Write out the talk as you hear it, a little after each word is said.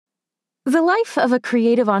The life of a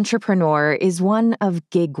creative entrepreneur is one of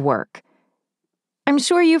gig work. I'm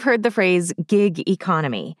sure you've heard the phrase gig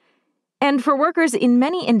economy. And for workers in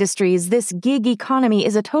many industries, this gig economy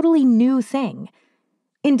is a totally new thing.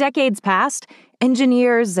 In decades past,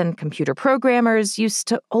 engineers and computer programmers used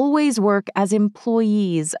to always work as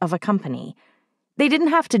employees of a company. They didn't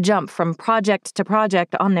have to jump from project to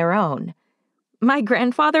project on their own. My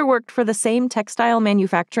grandfather worked for the same textile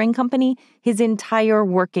manufacturing company his entire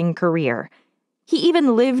working career. He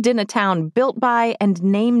even lived in a town built by and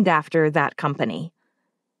named after that company.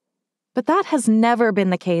 But that has never been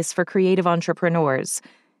the case for creative entrepreneurs.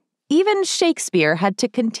 Even Shakespeare had to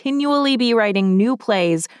continually be writing new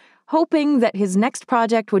plays, hoping that his next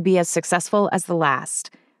project would be as successful as the last.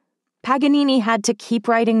 Paganini had to keep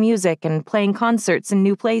writing music and playing concerts in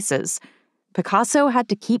new places. Picasso had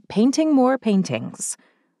to keep painting more paintings.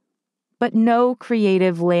 But no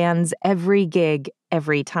creative lands every gig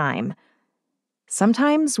every time.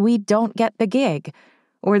 Sometimes we don't get the gig,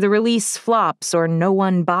 or the release flops or no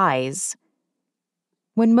one buys.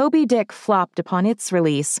 When Moby-Dick flopped upon its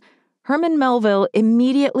release, Herman Melville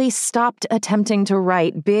immediately stopped attempting to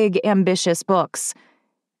write big, ambitious books.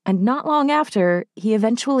 And not long after, he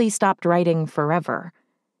eventually stopped writing forever.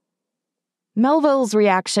 Melville's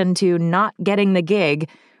reaction to not getting the gig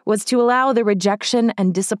was to allow the rejection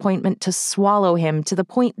and disappointment to swallow him to the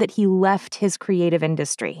point that he left his creative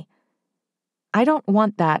industry. I don't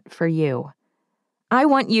want that for you. I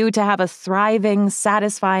want you to have a thriving,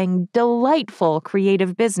 satisfying, delightful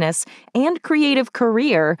creative business and creative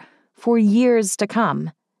career for years to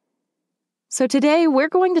come. So today we're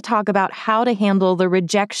going to talk about how to handle the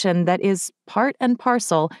rejection that is part and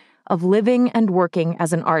parcel of living and working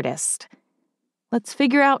as an artist. Let's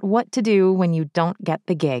figure out what to do when you don't get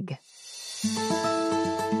the gig.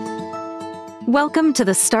 Welcome to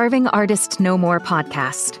the Starving Artist No More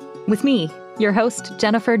podcast, with me, your host,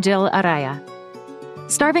 Jennifer Jill Araya.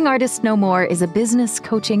 Starving Artist No More is a business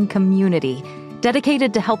coaching community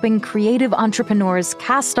dedicated to helping creative entrepreneurs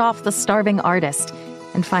cast off the starving artist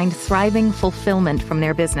and find thriving fulfillment from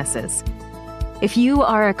their businesses. If you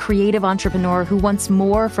are a creative entrepreneur who wants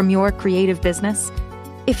more from your creative business,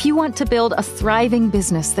 if you want to build a thriving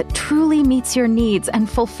business that truly meets your needs and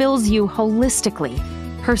fulfills you holistically,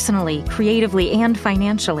 personally, creatively, and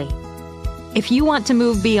financially, if you want to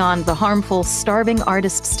move beyond the harmful starving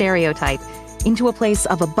artist stereotype into a place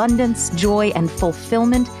of abundance, joy, and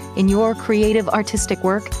fulfillment in your creative artistic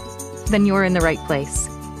work, then you're in the right place.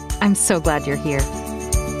 I'm so glad you're here.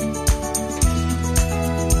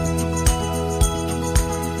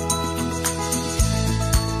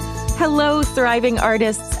 Hello, thriving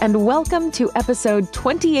artists, and welcome to episode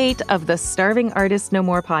 28 of the Starving Artist No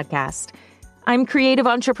More podcast. I'm creative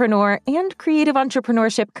entrepreneur and creative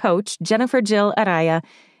entrepreneurship coach Jennifer Jill Araya,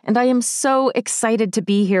 and I am so excited to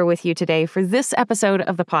be here with you today for this episode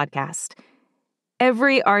of the podcast.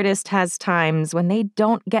 Every artist has times when they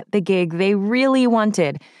don't get the gig they really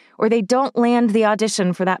wanted, or they don't land the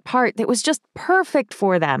audition for that part that was just perfect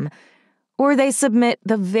for them, or they submit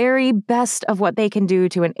the very best of what they can do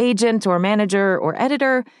to an agent or manager or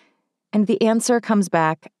editor, and the answer comes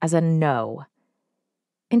back as a no.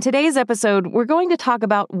 In today's episode, we're going to talk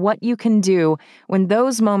about what you can do when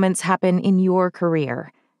those moments happen in your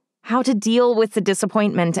career, how to deal with the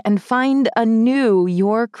disappointment and find anew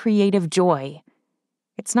your creative joy.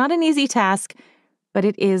 It's not an easy task, but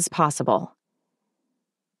it is possible.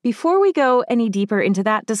 Before we go any deeper into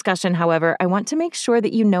that discussion, however, I want to make sure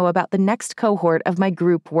that you know about the next cohort of my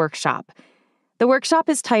group workshop. The workshop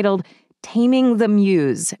is titled Taming the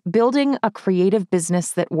Muse, Building a Creative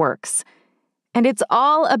Business That Works. And it's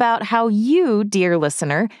all about how you, dear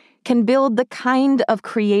listener, can build the kind of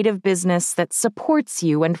creative business that supports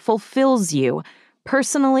you and fulfills you,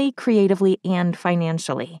 personally, creatively, and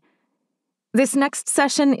financially. This next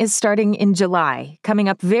session is starting in July, coming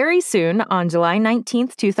up very soon on July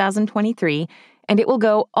 19th, 2023, and it will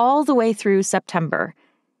go all the way through September.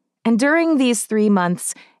 And during these 3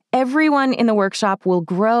 months, everyone in the workshop will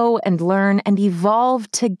grow and learn and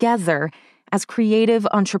evolve together as creative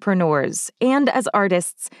entrepreneurs and as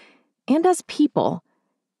artists and as people.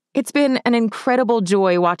 It's been an incredible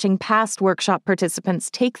joy watching past workshop participants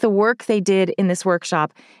take the work they did in this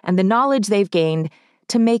workshop and the knowledge they've gained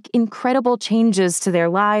to make incredible changes to their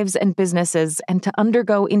lives and businesses and to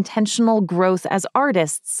undergo intentional growth as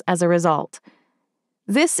artists as a result.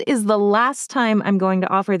 This is the last time I'm going to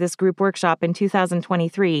offer this group workshop in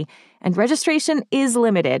 2023, and registration is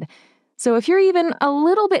limited. So if you're even a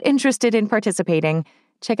little bit interested in participating,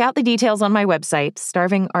 check out the details on my website,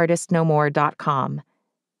 starvingartistnomore.com.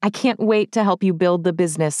 I can't wait to help you build the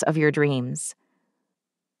business of your dreams.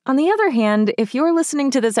 On the other hand, if you're listening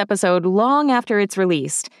to this episode long after it's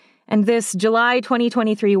released, and this July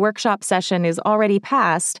 2023 workshop session is already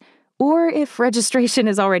past, or if registration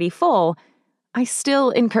is already full, I still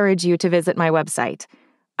encourage you to visit my website.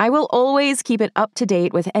 I will always keep it up to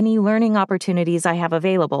date with any learning opportunities I have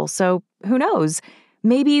available, so who knows?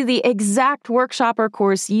 Maybe the exact workshop or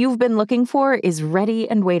course you've been looking for is ready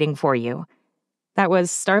and waiting for you. That was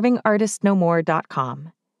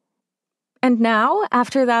starvingartistnomore.com. And now,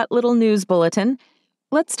 after that little news bulletin,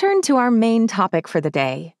 let's turn to our main topic for the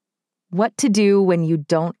day: what to do when you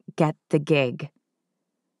don't get the gig.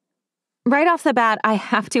 Right off the bat, I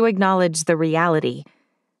have to acknowledge the reality.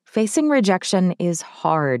 Facing rejection is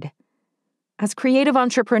hard. As creative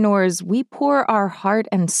entrepreneurs, we pour our heart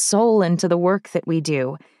and soul into the work that we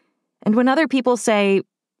do. And when other people say,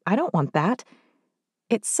 "I don't want that,"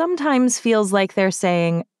 it sometimes feels like they're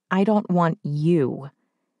saying, "I don't want you."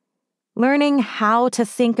 Learning how to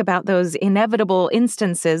think about those inevitable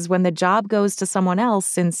instances when the job goes to someone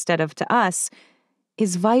else instead of to us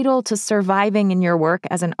is vital to surviving in your work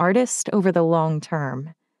as an artist over the long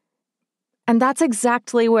term. And that's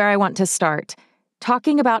exactly where I want to start,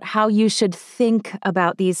 talking about how you should think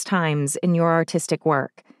about these times in your artistic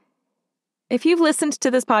work. If you've listened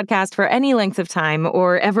to this podcast for any length of time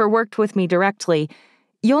or ever worked with me directly,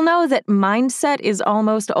 you'll know that mindset is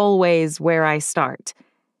almost always where I start.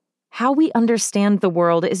 How we understand the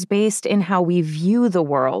world is based in how we view the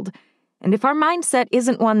world. And if our mindset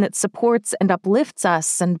isn't one that supports and uplifts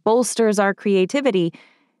us and bolsters our creativity,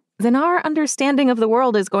 then our understanding of the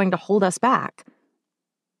world is going to hold us back.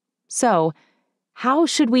 So, how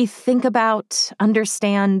should we think about,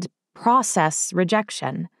 understand, process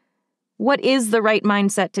rejection? What is the right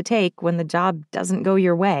mindset to take when the job doesn't go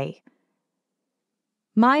your way?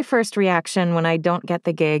 My first reaction when I don't get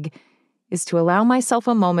the gig is to allow myself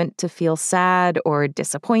a moment to feel sad or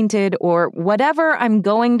disappointed or whatever I'm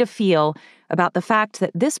going to feel about the fact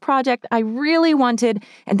that this project I really wanted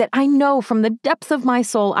and that I know from the depth of my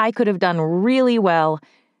soul I could have done really well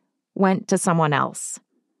went to someone else.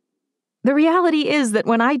 The reality is that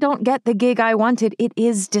when I don't get the gig I wanted, it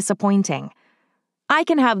is disappointing. I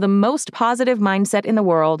can have the most positive mindset in the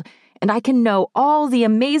world, and I can know all the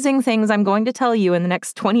amazing things I'm going to tell you in the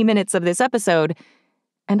next 20 minutes of this episode,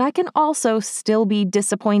 and I can also still be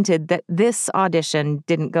disappointed that this audition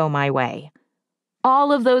didn't go my way.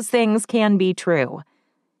 All of those things can be true.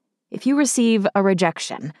 If you receive a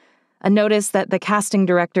rejection, a notice that the casting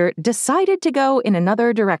director decided to go in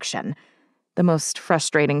another direction, the most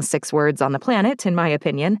frustrating 6 words on the planet, in my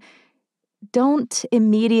opinion, don't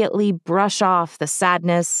immediately brush off the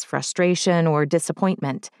sadness, frustration, or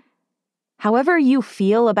disappointment. However you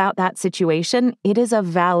feel about that situation, it is a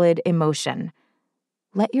valid emotion.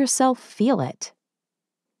 Let yourself feel it.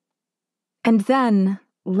 And then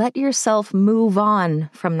let yourself move on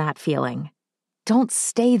from that feeling. Don't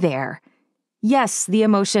stay there. Yes, the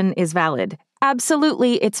emotion is valid.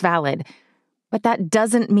 Absolutely, it's valid. But that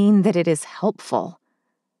doesn't mean that it is helpful.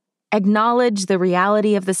 Acknowledge the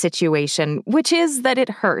reality of the situation, which is that it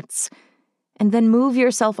hurts, and then move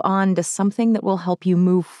yourself on to something that will help you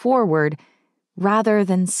move forward rather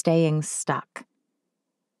than staying stuck.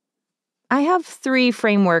 I have 3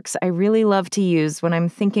 frameworks I really love to use when I'm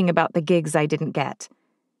thinking about the gigs I didn't get.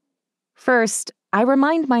 First, I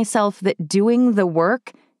remind myself that doing the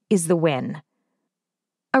work is the win.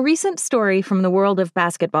 A recent story from the world of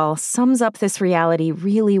basketball sums up this reality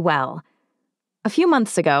really well. A few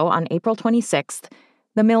months ago, on April 26th,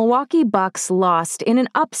 the Milwaukee Bucks lost in an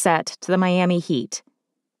upset to the Miami Heat.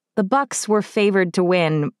 The Bucks were favored to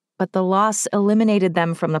win, but the loss eliminated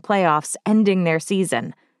them from the playoffs, ending their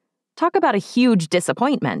season. Talk about a huge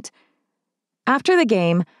disappointment. After the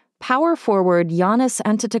game, power forward Giannis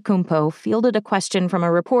Antetokounmpo fielded a question from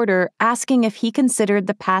a reporter asking if he considered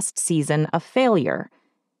the past season a failure.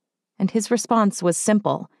 And his response was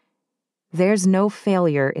simple: "There's no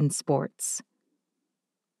failure in sports."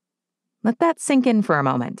 Let that sink in for a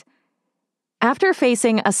moment. After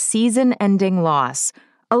facing a season-ending loss,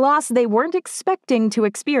 a loss they weren't expecting to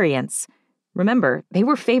experience, remember, they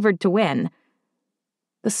were favored to win,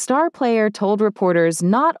 the star player told reporters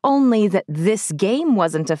not only that this game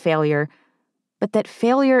wasn't a failure, but that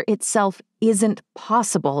failure itself isn't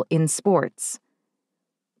possible in sports.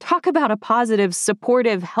 Talk about a positive,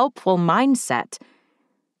 supportive, helpful mindset.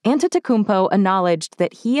 Antetokounmpo acknowledged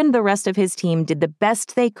that he and the rest of his team did the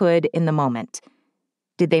best they could in the moment.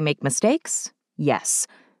 Did they make mistakes? Yes.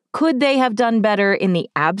 Could they have done better in the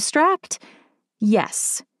abstract?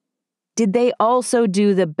 Yes. Did they also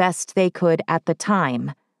do the best they could at the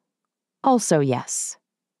time? Also yes.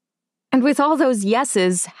 And with all those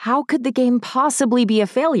yeses, how could the game possibly be a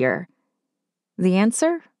failure? The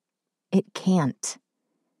answer? It can't.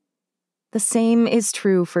 The same is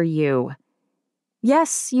true for you.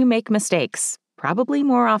 Yes, you make mistakes, probably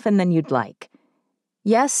more often than you'd like.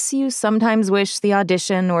 Yes, you sometimes wish the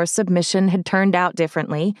audition or submission had turned out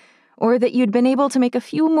differently, or that you'd been able to make a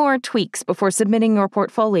few more tweaks before submitting your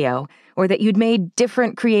portfolio, or that you'd made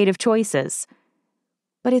different creative choices.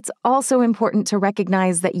 But it's also important to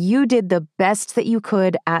recognize that you did the best that you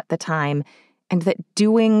could at the time, and that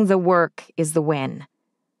doing the work is the win.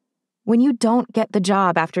 When you don't get the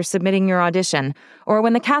job after submitting your audition, or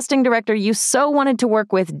when the casting director you so wanted to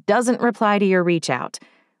work with doesn't reply to your reach out,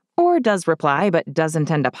 or does reply but doesn't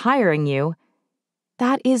end up hiring you,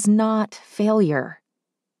 that is not failure.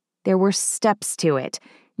 There were steps to it.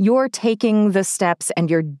 You're taking the steps and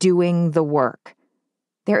you're doing the work.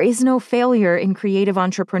 There is no failure in creative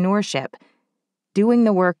entrepreneurship. Doing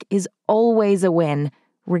the work is always a win,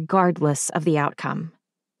 regardless of the outcome.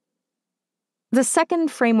 The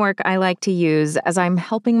second framework I like to use as I'm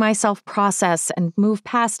helping myself process and move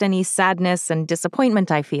past any sadness and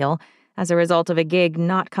disappointment I feel as a result of a gig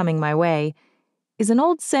not coming my way is an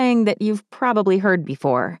old saying that you've probably heard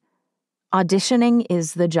before. Auditioning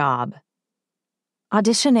is the job.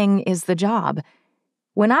 Auditioning is the job.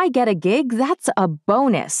 When I get a gig, that's a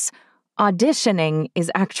bonus. Auditioning is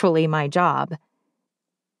actually my job.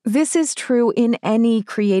 This is true in any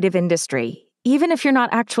creative industry, even if you're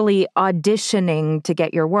not actually auditioning to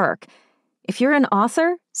get your work. If you're an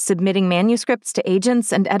author, submitting manuscripts to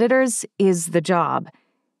agents and editors is the job.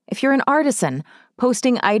 If you're an artisan,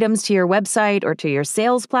 posting items to your website or to your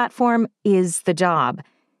sales platform is the job.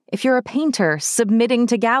 If you're a painter, submitting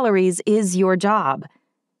to galleries is your job.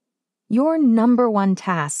 Your number one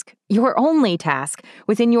task, your only task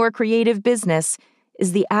within your creative business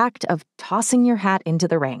is the act of tossing your hat into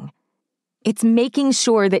the ring. It's making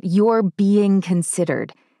sure that you're being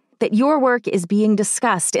considered, that your work is being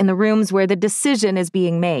discussed in the rooms where the decision is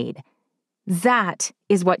being made. That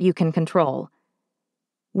is what you can control.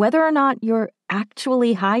 Whether or not you're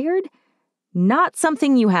actually hired, not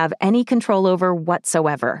something you have any control over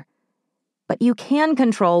whatsoever. But you can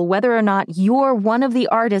control whether or not you're one of the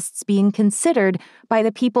artists being considered by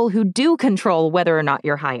the people who do control whether or not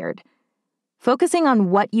you're hired. Focusing on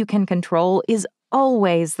what you can control is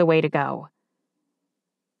always the way to go.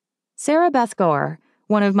 Sarah Beth Gore,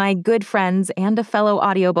 one of my good friends and a fellow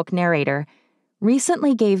audiobook narrator,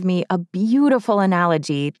 recently gave me a beautiful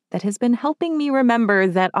analogy that has been helping me remember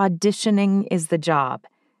that auditioning is the job.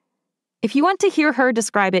 If you want to hear her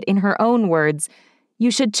describe it in her own words,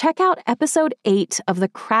 you should check out episode 8 of the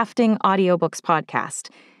Crafting Audiobooks podcast,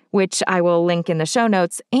 which I will link in the show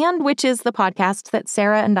notes and which is the podcast that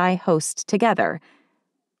Sarah and I host together.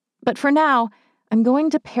 But for now, I'm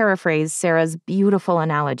going to paraphrase Sarah's beautiful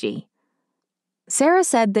analogy. Sarah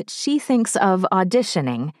said that she thinks of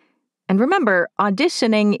auditioning, and remember,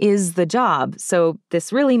 auditioning is the job, so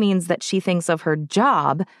this really means that she thinks of her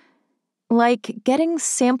job like getting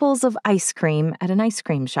samples of ice cream at an ice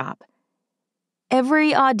cream shop.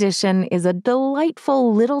 Every audition is a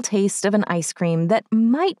delightful little taste of an ice cream that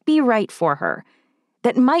might be right for her,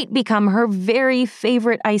 that might become her very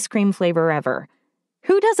favorite ice cream flavor ever.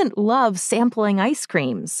 Who doesn't love sampling ice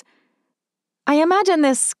creams? I imagine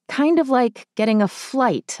this kind of like getting a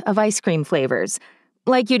flight of ice cream flavors,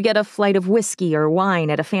 like you'd get a flight of whiskey or wine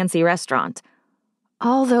at a fancy restaurant.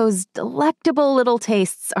 All those delectable little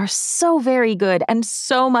tastes are so very good and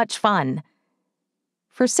so much fun.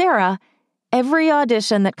 For Sarah, every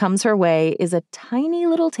audition that comes her way is a tiny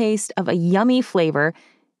little taste of a yummy flavor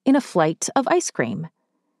in a flight of ice cream.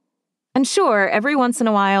 And sure, every once in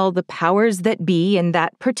a while, the powers that be in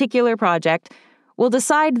that particular project will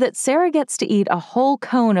decide that Sarah gets to eat a whole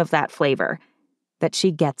cone of that flavor, that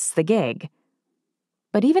she gets the gig.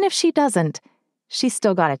 But even if she doesn't, she's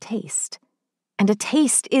still got a taste. And a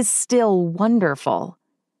taste is still wonderful.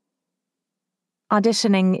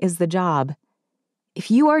 Auditioning is the job. If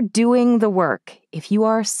you are doing the work, if you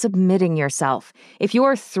are submitting yourself, if you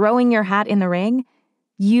are throwing your hat in the ring,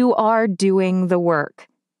 you are doing the work.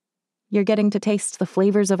 You're getting to taste the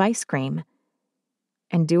flavors of ice cream.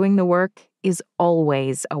 And doing the work is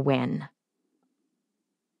always a win.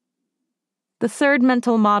 The third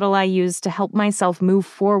mental model I use to help myself move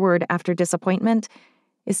forward after disappointment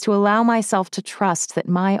is to allow myself to trust that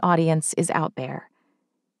my audience is out there.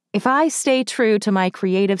 If I stay true to my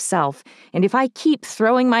creative self, and if I keep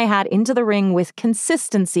throwing my hat into the ring with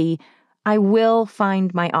consistency, I will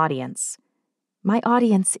find my audience. My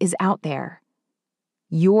audience is out there.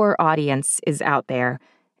 Your audience is out there,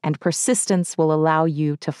 and persistence will allow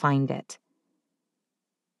you to find it.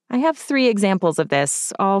 I have 3 examples of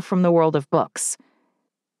this, all from the world of books.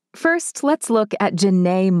 First, let's look at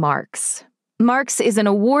Janae Marks. Marks is an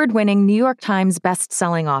award-winning New York Times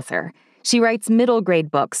best-selling author. She writes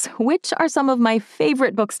middle-grade books, which are some of my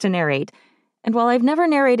favorite books to narrate. And while I've never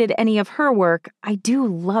narrated any of her work, I do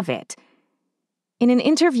love it. In an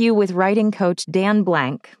interview with writing coach Dan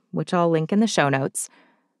Blank, which I'll link in the show notes,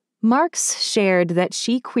 Marks shared that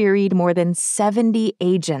she queried more than 70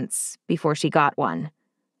 agents before she got one.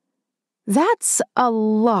 That's a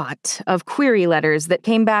lot of query letters that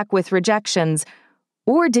came back with rejections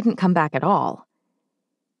or didn't come back at all.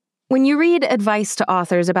 When you read advice to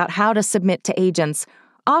authors about how to submit to agents,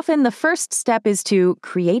 often the first step is to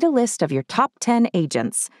create a list of your top 10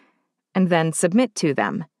 agents and then submit to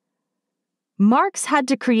them. Marks had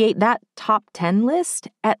to create that top 10 list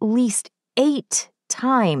at least 8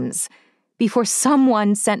 times before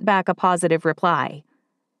someone sent back a positive reply.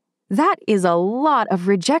 That is a lot of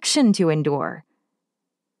rejection to endure.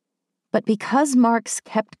 But because Marks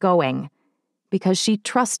kept going, because she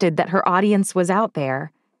trusted that her audience was out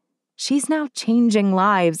there, she's now changing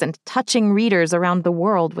lives and touching readers around the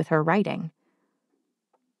world with her writing.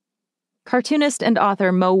 Cartoonist and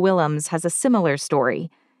author Mo Willems has a similar story.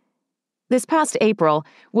 This past April,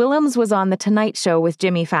 Willems was on The Tonight Show with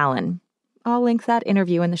Jimmy Fallon. I'll link that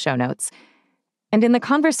interview in the show notes. And in the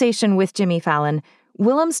conversation with Jimmy Fallon,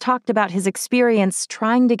 Willems talked about his experience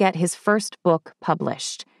trying to get his first book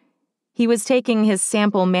published. He was taking his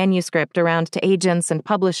sample manuscript around to agents and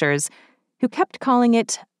publishers who kept calling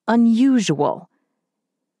it unusual.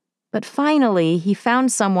 But finally, he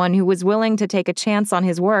found someone who was willing to take a chance on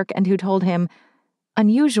his work and who told him,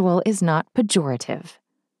 unusual is not pejorative.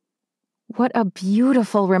 What a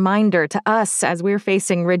beautiful reminder to us as we're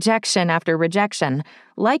facing rejection after rejection,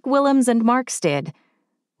 like Willems and Marks did,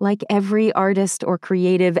 like every artist or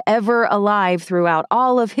creative ever alive throughout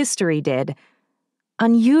all of history did.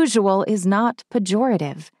 Unusual is not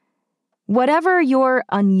pejorative. Whatever your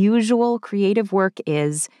unusual creative work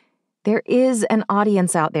is, there is an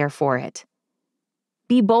audience out there for it.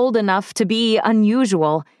 Be bold enough to be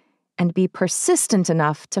unusual, and be persistent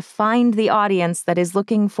enough to find the audience that is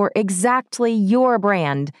looking for exactly your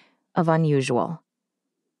brand of unusual.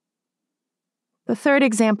 The third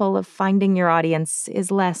example of finding your audience is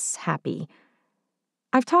less happy.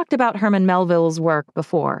 I've talked about Herman Melville's work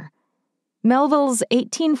before. Melville's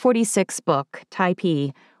 1846 book,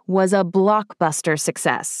 Typee, was a blockbuster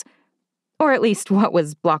success, or at least what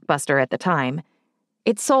was blockbuster at the time.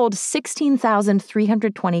 It sold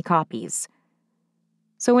 16,320 copies.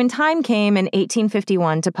 So when time came in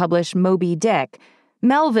 1851 to publish Moby-Dick,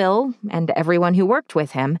 Melville, and everyone who worked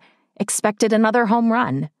with him, expected another home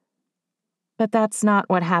run. But that's not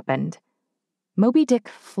what happened. Moby-Dick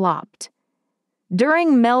flopped.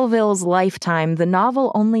 During Melville's lifetime, the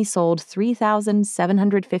novel only sold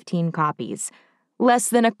 3,715 copies, less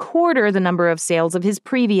than a quarter the number of sales of his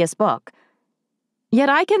previous book. Yet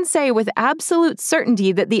I can say with absolute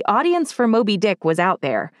certainty that the audience for Moby-Dick was out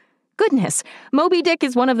there. Goodness, Moby-Dick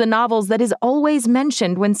is one of the novels that is always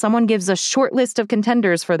mentioned when someone gives a short list of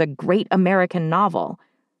contenders for the great American novel.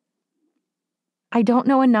 I don't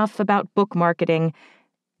know enough about book marketing,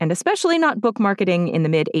 and especially not book marketing in the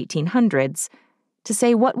mid-1800s, to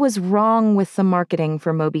say what was wrong with the marketing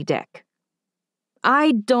for Moby-Dick.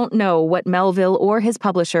 I don't know what Melville or his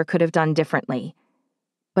publisher could have done differently,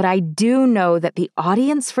 but I do know that the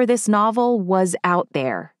audience for this novel was out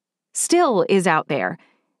there, still is out there,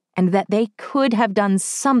 and that they could have done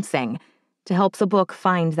something to help the book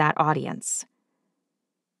find that audience.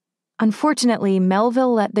 Unfortunately,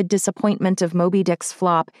 Melville let the disappointment of Moby-Dick's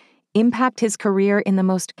flop impact his career in the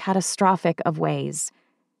most catastrophic of ways.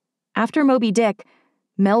 After Moby-Dick,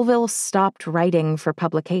 Melville stopped writing for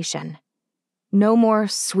publication. No more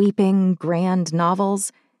sweeping, grand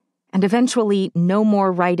novels, and eventually no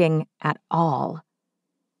more writing at all.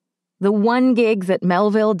 The one gig that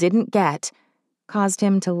Melville didn't get caused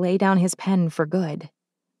him to lay down his pen for good.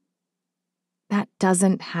 That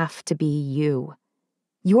doesn't have to be you.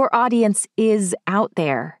 Your audience is out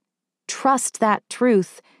there. Trust that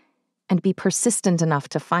truth and be persistent enough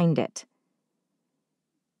to find it.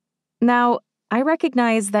 Now, I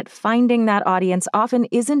recognize that finding that audience often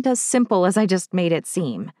isn't as simple as I just made it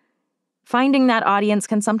seem. Finding that audience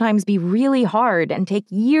can sometimes be really hard and take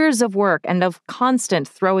years of work and of constant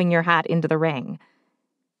throwing your hat into the ring.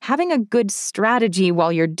 Having a good strategy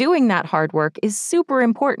while you're doing that hard work is super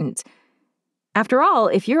important. After all,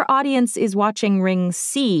 if your audience is watching Ring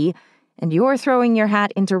C and you're throwing your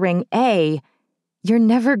hat into Ring A, you're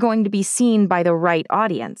never going to be seen by the right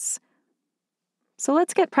audience. So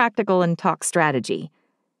let's get practical and talk strategy.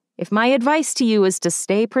 If my advice to you is to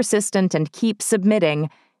stay persistent and keep submitting,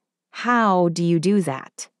 how do you do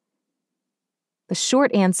that? The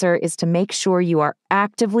short answer is to make sure you are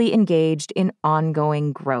actively engaged in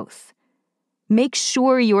ongoing growth. Make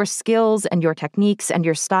sure your skills and your techniques and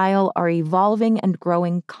your style are evolving and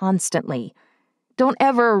growing constantly. Don't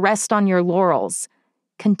ever rest on your laurels.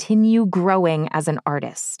 Continue growing as an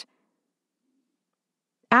artist.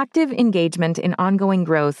 Active engagement in ongoing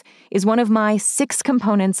growth is one of my 6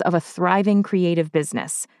 components of a thriving creative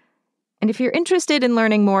business. And if you're interested in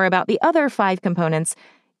learning more about the other 5 components,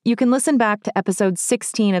 you can listen back to episode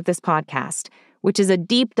 16 of this podcast, which is a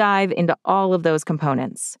deep dive into all of those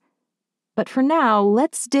components. But for now,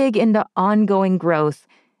 let's dig into ongoing growth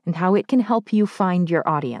and how it can help you find your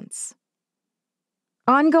audience.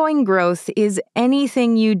 Ongoing growth is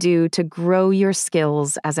anything you do to grow your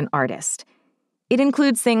skills as an artist. It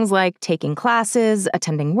includes things like taking classes,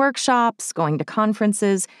 attending workshops, going to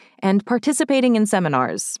conferences, and participating in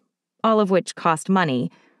seminars, all of which cost money.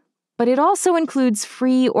 But it also includes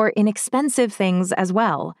free or inexpensive things as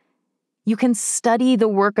well. You can study the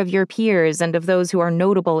work of your peers and of those who are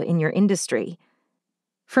notable in your industry.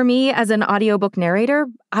 For me, as an audiobook narrator,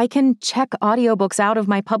 I can check audiobooks out of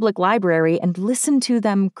my public library and listen to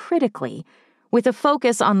them critically, with a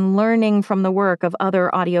focus on learning from the work of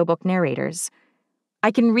other audiobook narrators.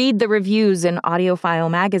 I can read the reviews in AudioFile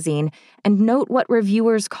magazine and note what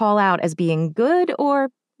reviewers call out as being good or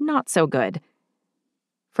not so good.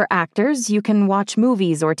 For actors, you can watch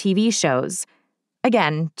movies or TV shows.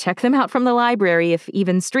 Again, check them out from the library if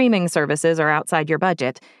even streaming services are outside your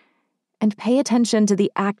budget. And pay attention to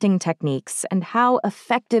the acting techniques and how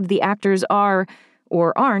effective the actors are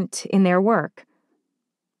or aren't in their work.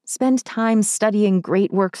 Spend time studying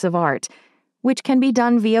great works of art, which can be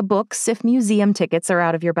done via books if museum tickets are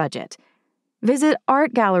out of your budget. Visit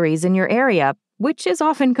art galleries in your area, which is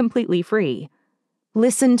often completely free.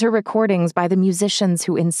 Listen to recordings by the musicians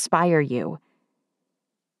who inspire you.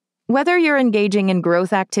 Whether you're engaging in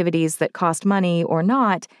growth activities that cost money or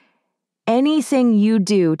not, anything you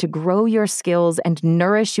do to grow your skills and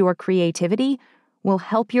nourish your creativity will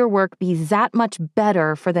help your work be that much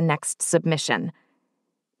better for the next submission.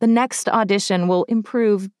 The next audition will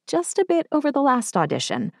improve just a bit over the last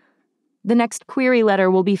audition. The next query letter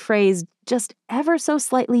will be phrased just ever so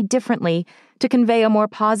slightly differently to convey a more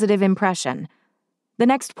positive impression. The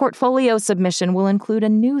next portfolio submission will include a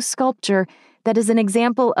new sculpture that is an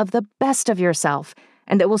example of the best of yourself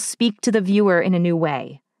and that will speak to the viewer in a new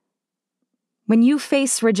way. When you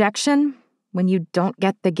face rejection, when you don't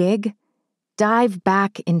get the gig, dive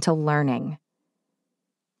back into learning.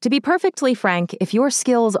 To be perfectly frank, if your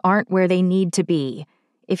skills aren't where they need to be,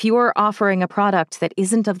 if you're offering a product that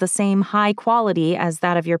isn't of the same high quality as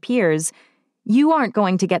that of your peers, you aren't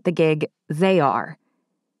going to get the gig, they are.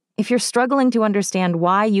 If you're struggling to understand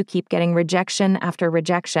why you keep getting rejection after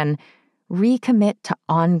rejection, recommit to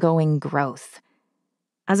ongoing growth.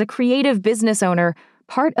 As a creative business owner,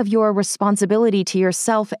 part of your responsibility to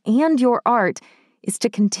yourself and your art is to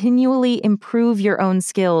continually improve your own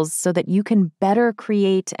skills so that you can better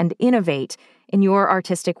create and innovate in your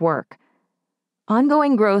artistic work.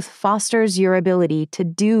 Ongoing growth fosters your ability to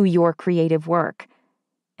do your creative work,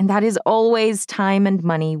 and that is always time and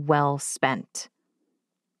money well spent.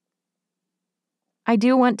 I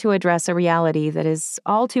do want to address a reality that is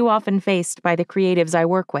all too often faced by the creatives I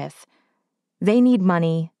work with. They need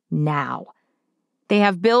money now. They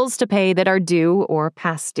have bills to pay that are due or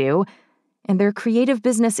past due, and their creative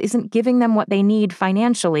business isn't giving them what they need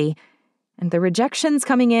financially, and the rejections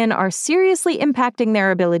coming in are seriously impacting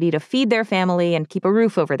their ability to feed their family and keep a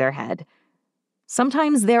roof over their head.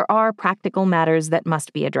 Sometimes there are practical matters that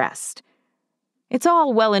must be addressed. It's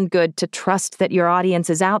all well and good to trust that your audience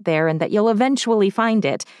is out there and that you'll eventually find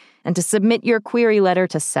it, and to submit your query letter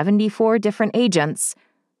to 74 different agents.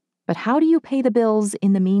 But how do you pay the bills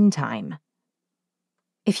in the meantime?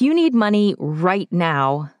 If you need money right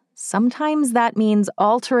now, sometimes that means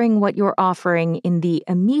altering what you're offering in the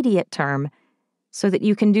immediate term so that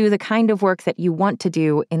you can do the kind of work that you want to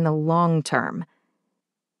do in the long term.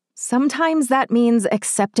 Sometimes that means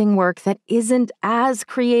accepting work that isn't as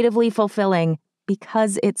creatively fulfilling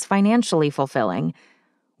because it's financially fulfilling,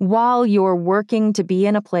 while you're working to be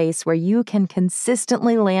in a place where you can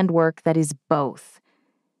consistently land work that is both.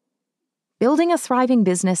 Building a thriving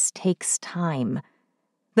business takes time.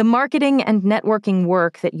 The marketing and networking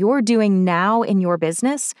work that you're doing now in your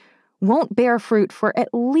business won't bear fruit for at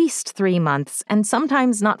least 3 months, and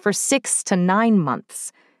sometimes not for 6 to 9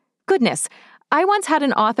 months. Goodness, I once had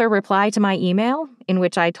an author reply to my email, in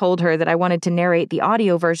which I told her that I wanted to narrate the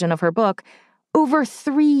audio version of her book, over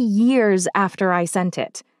 3 years after I sent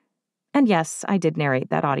it. And yes, I did narrate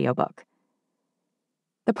that audiobook.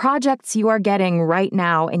 The projects you are getting right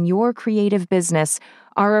now in your creative business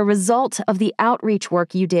are a result of the outreach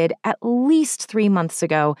work you did at least 3 months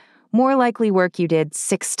ago, more likely work you did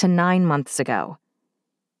 6 to 9 months ago.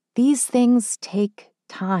 These things take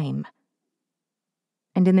time.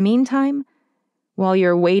 And in the meantime, while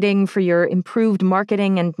you're waiting for your improved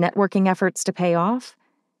marketing and networking efforts to pay off,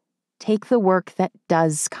 take the work that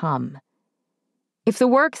does come. If the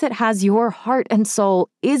work that has your heart and soul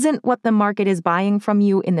isn't what the market is buying from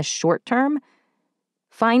you in the short term,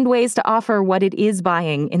 find ways to offer what it is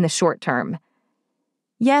buying in the short term.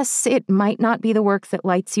 Yes, it might not be the work that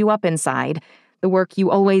lights you up inside, the work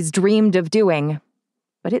you always dreamed of doing,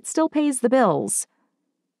 but it still pays the bills.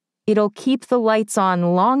 It'll keep the lights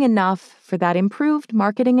on long enough for that improved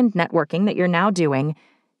marketing and networking that you're now doing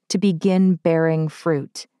to begin bearing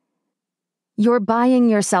fruit. You're buying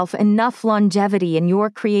yourself enough longevity in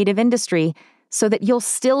your creative industry so that you'll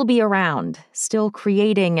still be around, still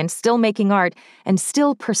creating and still making art, and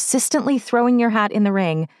still persistently throwing your hat in the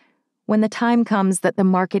ring when the time comes that the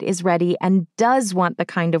market is ready and does want the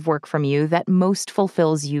kind of work from you that most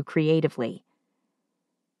fulfills you creatively.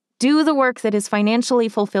 Do the work that is financially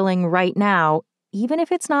fulfilling right now, even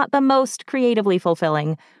if it's not the most creatively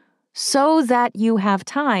fulfilling, so that you have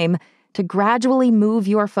time to gradually move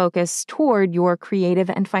your focus toward your creative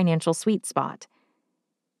and financial sweet spot.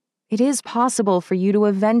 It is possible for you to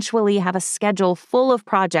eventually have a schedule full of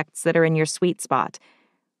projects that are in your sweet spot,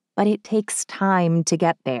 but it takes time to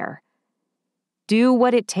get there. Do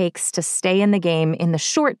what it takes to stay in the game in the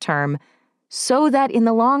short term so that in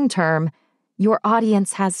the long term, your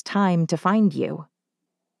audience has time to find you.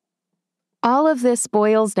 All of this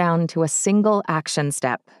boils down to a single action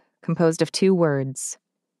step composed of 2 words.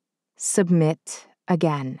 Submit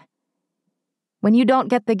again. When you don't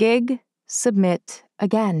get the gig, submit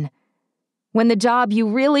again. When the job you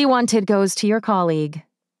really wanted goes to your colleague,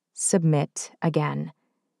 submit again.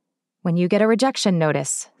 When you get a rejection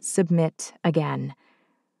notice, submit again.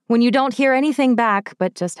 When you don't hear anything back,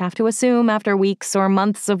 but just have to assume after weeks or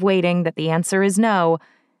months of waiting that the answer is no,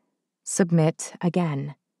 submit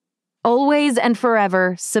again. Always and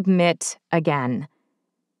forever, submit again.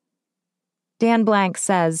 Dan Blank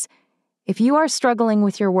says, if you are struggling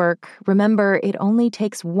with your work, remember it only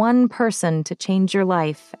takes one person to change your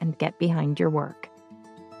life and get behind your work.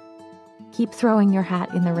 Keep throwing your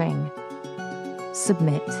hat in the ring.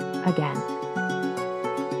 Submit again.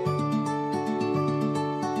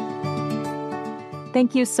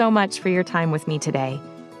 Thank you so much for your time with me today.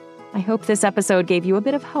 I hope this episode gave you a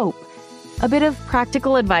bit of hope, a bit of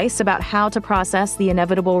practical advice about how to process the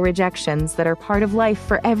inevitable rejections that are part of life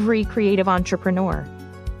for every creative entrepreneur.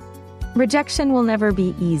 Rejection will never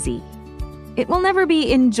be easy. It will never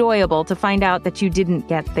be enjoyable to find out that you didn't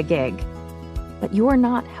get the gig. But you're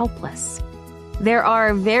not helpless. There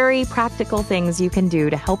are very practical things you can do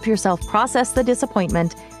to help yourself process the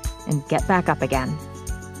disappointment and get back up again.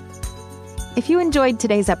 If you enjoyed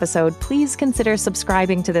today's episode, please consider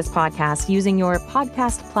subscribing to this podcast using your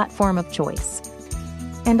podcast platform of choice.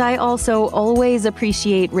 And I also always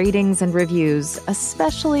appreciate ratings and reviews,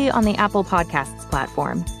 especially on the Apple Podcasts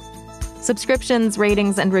platform. Subscriptions,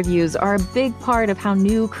 ratings, and reviews are a big part of how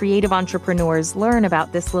new creative entrepreneurs learn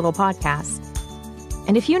about this little podcast.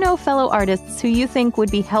 And if you know fellow artists who you think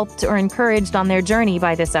would be helped or encouraged on their journey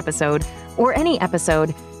by this episode, or any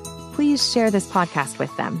episode, please share this podcast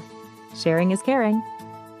with them. Sharing is caring.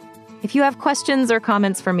 If you have questions or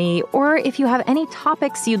comments for me, or if you have any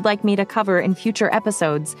topics you'd like me to cover in future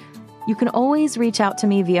episodes, you can always reach out to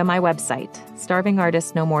me via my website,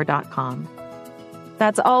 starvingartistnomore.com.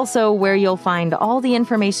 That's also where you'll find all the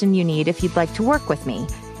information you need if you'd like to work with me,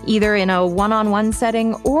 either in a one-on-one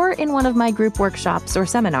setting or in one of my group workshops or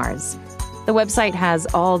seminars. The website has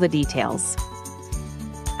all the details.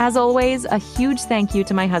 As always, a huge thank you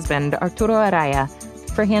to my husband, Arturo Araya,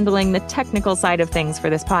 for handling the technical side of things for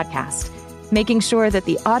this podcast, making sure that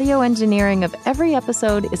the audio engineering of every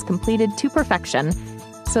episode is completed to perfection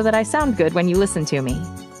so that I sound good when you listen to me.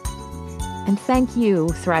 And thank you,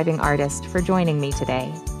 thriving artist, for joining me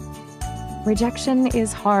today. Rejection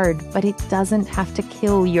is hard, but it doesn't have to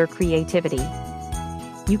kill your creativity.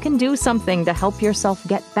 You can do something to help yourself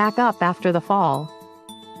get back up after the fall.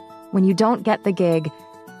 When you don't get the gig,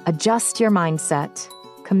 adjust your mindset,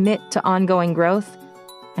 commit to ongoing growth,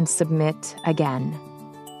 and submit again.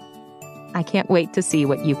 I can't wait to see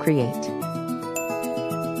what you create.